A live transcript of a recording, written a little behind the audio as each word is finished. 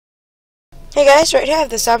Hey guys, right here I have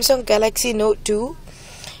the Samsung Galaxy Note 2.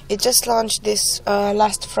 It just launched this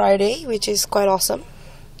last Friday, which is quite awesome.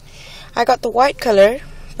 I got the white color,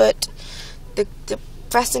 but the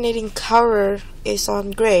fascinating cover is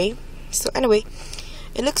on gray. So anyway,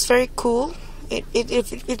 it looks very cool.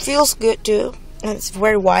 It feels good too, and it's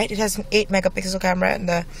very wide. It has an 8 megapixel camera and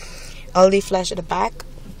the LED flash at the back.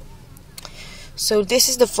 So this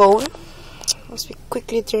is the phone. Let's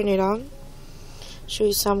quickly turn it on. Show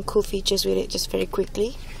you some cool features with it just very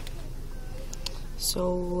quickly.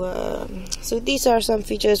 So these are some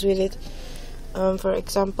features with it. For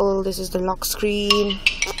example, this is the lock screen,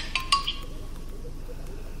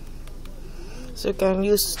 so you can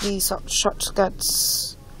use these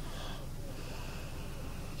shortcuts,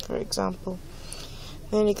 for example.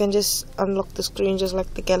 Then you can just unlock the screen just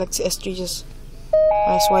like the Galaxy S3, just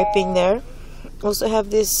by swiping there. Also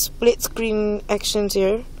have this split screen actions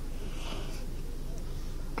here.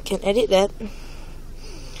 Can edit that.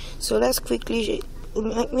 So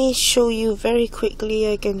let me show you very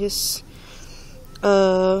quickly. I can just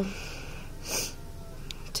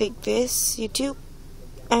take this YouTube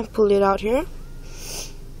and pull it out here,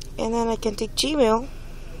 and then I can take Gmail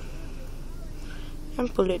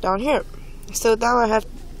and pull it down here. So now I have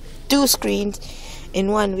two screens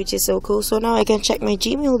in one, which is so cool. So now I can check my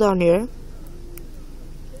Gmail down here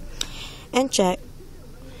and check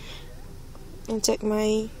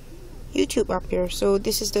my YouTube up here. So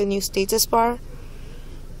this is the new status bar,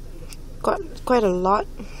 quite a lot,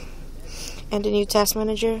 and the new task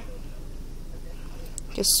manager.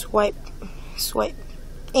 Just swipe,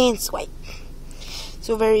 and swipe.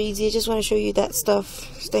 So very easy. I just want to show you that stuff.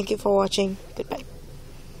 Thank you for watching. Goodbye.